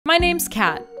My name's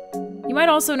Kat. You might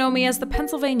also know me as the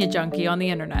Pennsylvania Junkie on the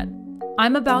internet.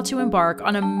 I'm about to embark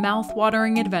on a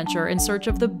mouth-watering adventure in search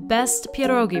of the best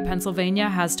pierogi Pennsylvania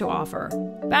has to offer.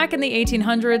 Back in the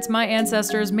 1800s, my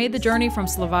ancestors made the journey from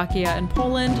Slovakia and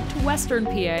Poland to Western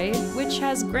PA, which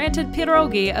has granted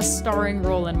pierogi a starring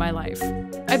role in my life.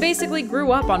 I basically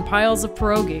grew up on piles of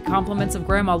pierogi, compliments of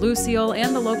Grandma Lucille,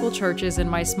 and the local churches in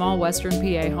my small Western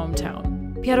PA hometown.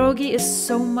 Pierogi is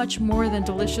so much more than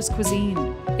delicious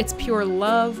cuisine. It's pure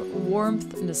love,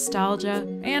 warmth, nostalgia,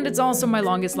 and it's also my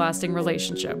longest-lasting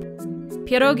relationship.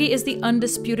 Pierogi is the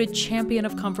undisputed champion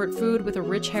of comfort food with a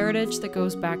rich heritage that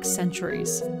goes back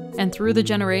centuries. And through the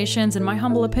generations, in my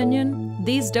humble opinion,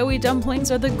 these doughy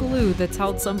dumplings are the glue that's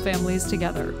held some families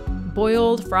together.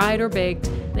 Boiled, fried, or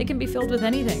baked, they can be filled with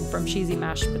anything from cheesy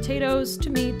mashed potatoes to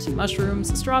meat,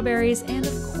 mushrooms, strawberries, and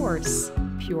of course,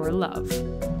 pure love.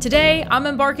 Today, I'm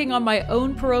embarking on my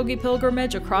own pierogi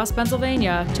pilgrimage across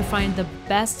Pennsylvania to find the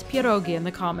best pierogi in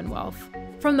the Commonwealth.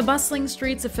 From the bustling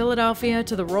streets of Philadelphia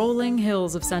to the rolling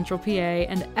hills of central PA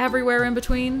and everywhere in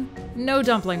between, no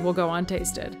dumpling will go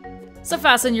untasted. So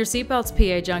fasten your seatbelts,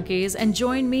 PA junkies, and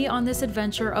join me on this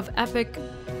adventure of epic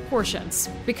portions,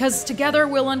 because together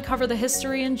we'll uncover the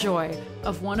history and joy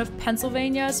of one of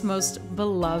Pennsylvania's most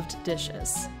beloved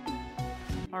dishes.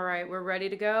 All right, we're ready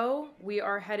to go. We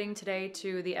are heading today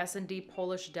to the S+D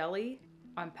Polish Deli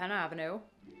on Penn Avenue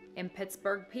in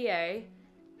Pittsburgh, PA.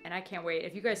 And I can't wait.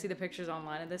 If you guys see the pictures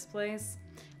online of this place,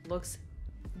 looks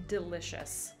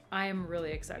delicious. I am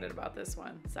really excited about this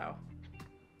one, so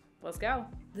let's go.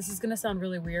 This is gonna sound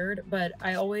really weird, but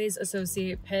I always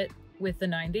associate Pitt with the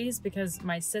 90s because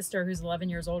my sister, who's 11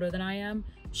 years older than I am,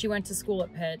 she went to school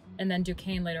at Pitt and then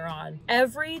Duquesne later on.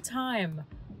 Every time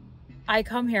I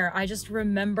come here, I just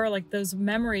remember like those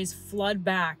memories flood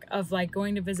back of like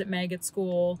going to visit Meg at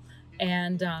school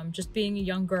and just being a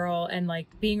young girl and like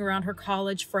being around her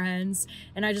college friends,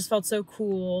 and I just felt so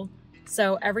cool.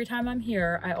 So every time I'm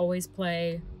here, I always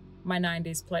play my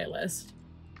 90s playlist.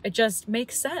 It just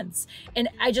makes sense. And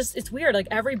it's weird, like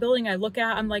every building I look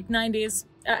at, I'm like 90s.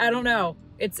 I don't know,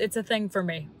 it's a thing for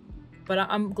me, but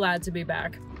I'm glad to be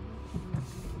back.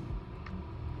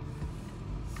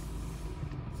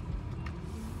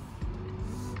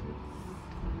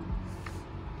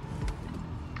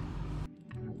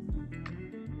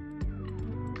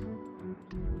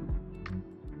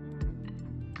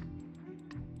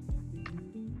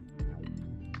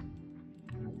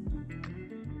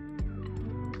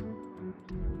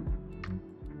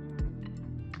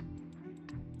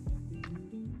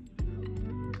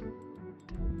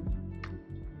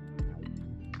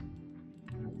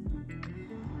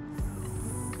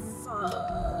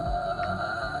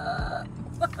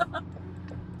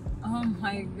 Oh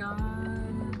my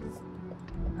god.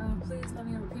 Oh, please let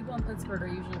me over. People in Pittsburgh are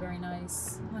usually very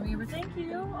nice. Let me over. Thank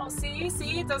you. Oh, see,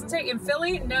 it doesn't take. In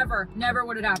Philly, never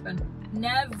would it happen.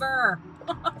 Never.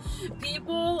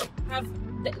 People have,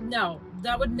 no,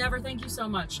 that would never, thank you so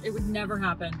much. It would never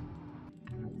happen.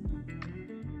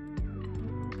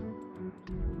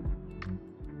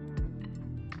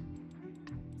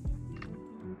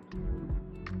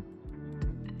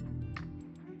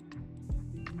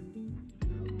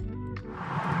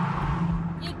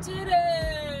 Did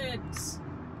it!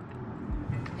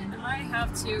 And I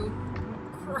have to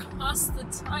cross the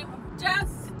time of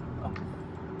death.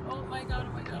 Oh my god,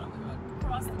 oh my god, oh my god.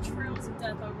 Cross the trails of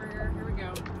death over here. Here we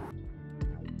go.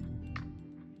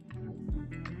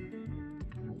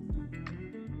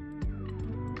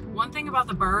 One thing about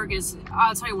the Burg is,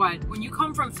 I'll tell you what, when you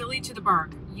come from Philly to the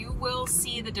Burg, you will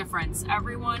see the difference.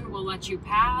 Everyone will let you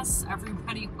pass.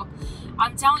 Everybody will.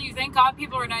 I'm telling you, thank God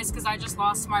people are nice, because I just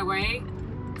lost my way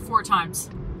 4 times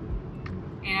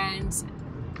and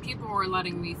people were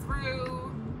letting me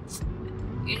through.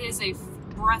 It is a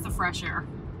breath of fresh air.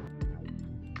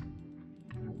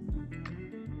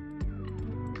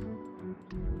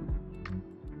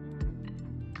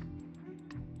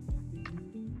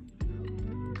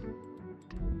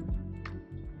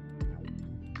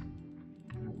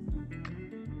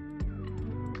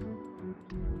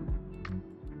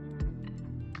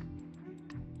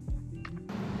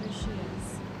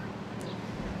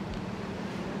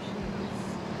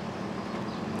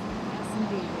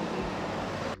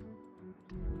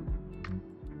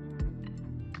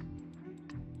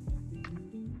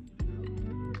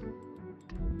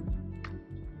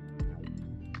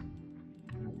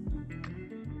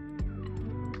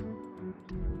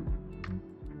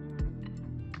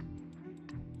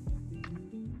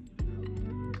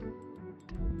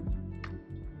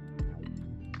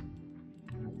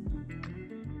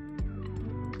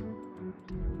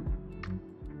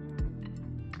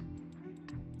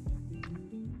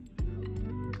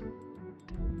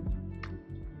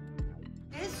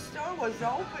 was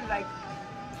open like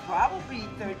probably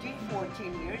 13,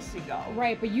 14 years ago.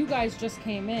 Right, but you guys just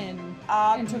came in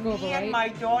and took over, Me right? and my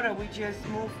daughter, we just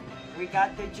moved. We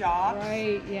got the job.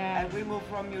 Right, yeah. And we moved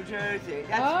from New Jersey.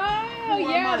 That's Oh, 4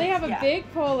 yeah, months, they have a yeah.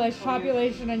 big Polish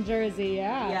population in Jersey,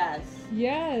 yeah. Yes.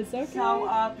 Yes, okay.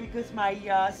 So, because my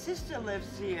sister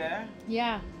lives here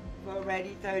yeah. for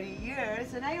already 30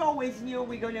 years, and I always knew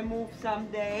we're going to move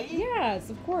someday. Yes,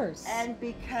 of course. And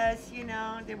because, you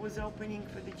know, there was opening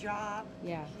for the job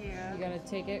yeah, here. you gotta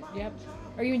take it, yep.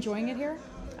 Are you enjoying it here?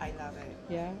 I love it.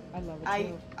 Yeah, I love it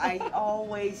too. I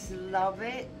always love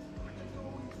it.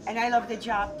 And I love the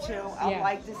job too. I Yeah.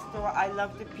 like the store. I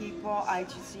love the people. I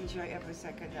just enjoy every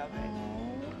second of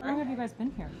it. How long have you guys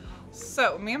been here?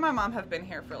 So, me and my mom have been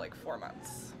here for like 4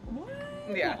 months. What?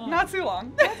 Yeah, not too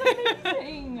long. That's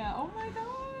amazing. Oh my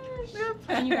gosh.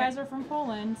 And you guys are from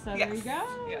Poland, so Yes. there you go.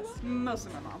 Yes,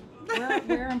 mostly my mom.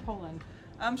 Where in Poland?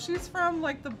 She's from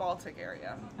like the Baltic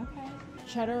area. Okay.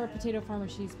 Cheddar or potato farmer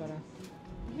cheese better?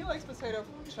 He likes potato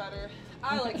cheddar.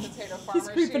 I like potato farmer He's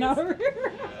creeping cheese. out over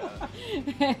here.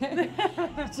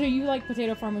 So you like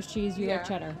potato farmer's cheese, you like Yeah.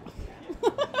 cheddar.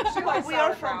 She likes We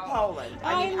are from sauerkraut. Poland.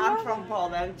 I mean, I I'm love from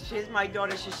Poland. She's my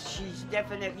daughter. She's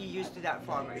definitely used to that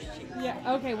farmer's cheese.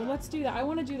 Yeah, okay, well let's do that. I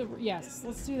want to do yes,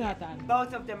 let's do that then.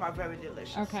 Both of them are very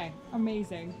delicious. Okay,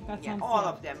 amazing. That Yeah, sounds all good.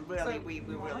 of them. Really, So- we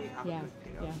really have Yeah, good,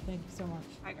 you know. yeah, thank you so much.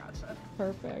 I gotcha.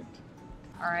 Perfect.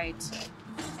 All right.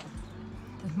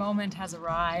 The moment has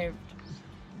arrived.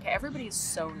 Okay, everybody is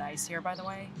so nice here, by the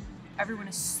way. Everyone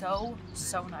is so,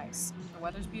 so nice. The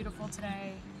weather's beautiful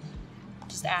today.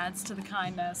 Just adds to the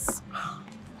kindness.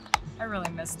 I really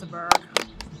miss the Berg.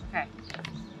 Okay.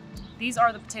 These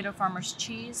are the potato farmer's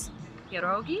cheese,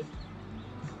 pierogi.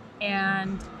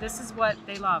 And this is what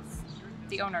they love,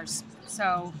 the owners.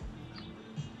 So,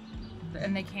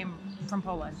 and they came from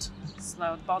Poland. So,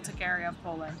 the Baltic area of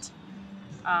Poland.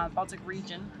 Baltic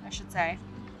region, I should say.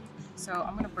 So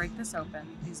I'm gonna break this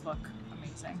open. These look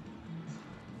amazing.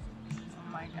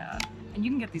 Oh my god. And you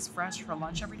can get these fresh for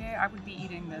lunch every day. I would be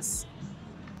eating this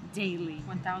daily,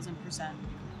 1000%.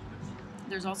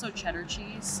 There's also cheddar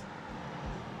cheese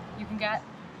you can get.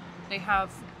 They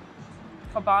have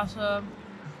kielbasa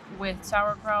with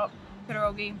sauerkraut,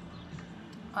 pierogi.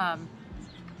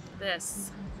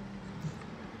 This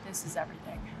is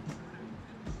everything.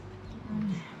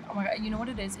 Oh my god, you know what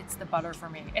it is? It's the butter for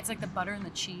me. It's like the butter and the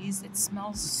cheese. It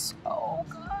smells so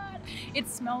good. It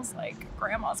smells like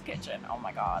grandma's kitchen. Oh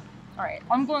my god. All right,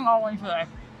 I'm going all in today.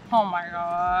 Oh my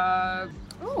god.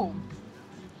 Ooh.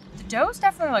 The dough's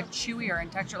definitely like chewier in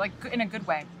texture, like in a good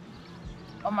way.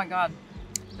 Oh my god.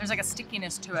 There's like a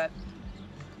stickiness to it.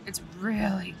 It's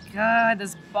really good,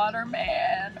 this butter,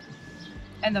 man.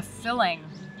 And the filling,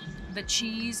 the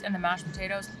cheese and the mashed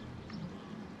potatoes.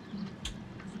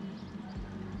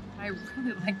 I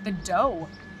really like the dough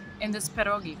in this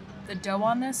pierogi. The dough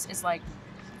on this is like,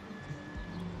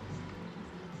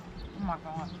 oh my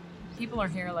god. People are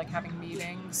here like having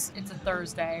meetings. It's a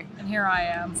Thursday, and here I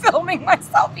am filming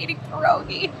myself eating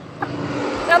pierogi.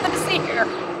 Nothing to see here.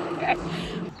 Okay.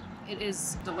 It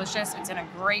is delicious. It's in a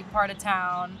great part of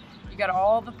town. You got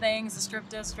all the things, the strip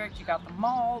district, you got the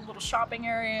mall, little shopping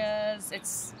areas.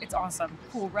 It's awesome.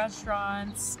 Cool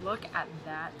restaurants. Look at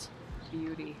that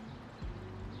beauty.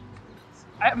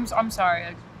 I'm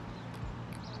sorry.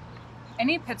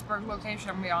 Any Pittsburgh location,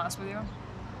 I'm gonna be honest with you,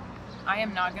 I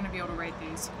am not gonna be able to rate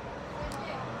these.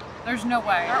 There's no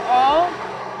way. They're all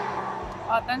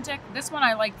authentic. This one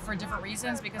I like for different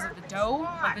reasons because of the dough.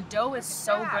 Like the dough is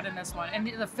so good in this one. And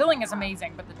the filling is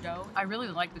amazing, but the dough, I really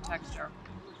like the texture.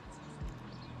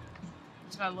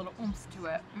 It's got a little oomph to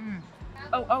it.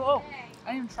 Oh.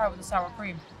 I didn't even try with the sour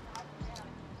cream.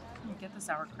 Get the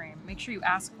sour cream. Make sure you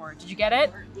ask for it. Did you get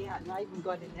it? Yeah, and I even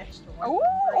got an extra one.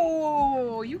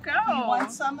 Oh, you go. You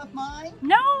want some of mine?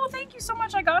 No, thank you so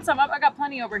much. I got some. I got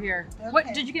plenty over here. Okay.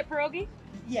 What did you get? Pierogi?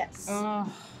 Yes.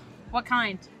 What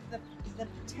kind? The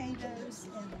potatoes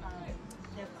and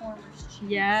the farmer's cheese.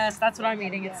 Yes, that's what I'm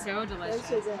eating. Yeah. It's so delicious.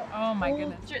 Those are the Oh my old-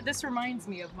 goodness. This reminds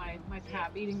me of my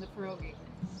pap eating the pierogi.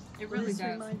 It really This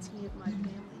does. reminds me of my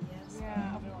family, yes.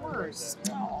 Yeah, of course.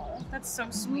 Oh, that's so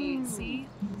sweet.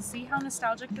 See how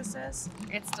nostalgic this is?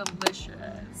 It's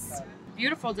delicious.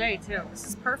 Beautiful day too. This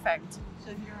is perfect.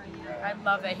 So here I am. I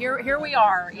love it. Here we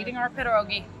are eating our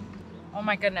pierogi. Oh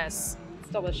my goodness, it's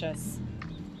delicious.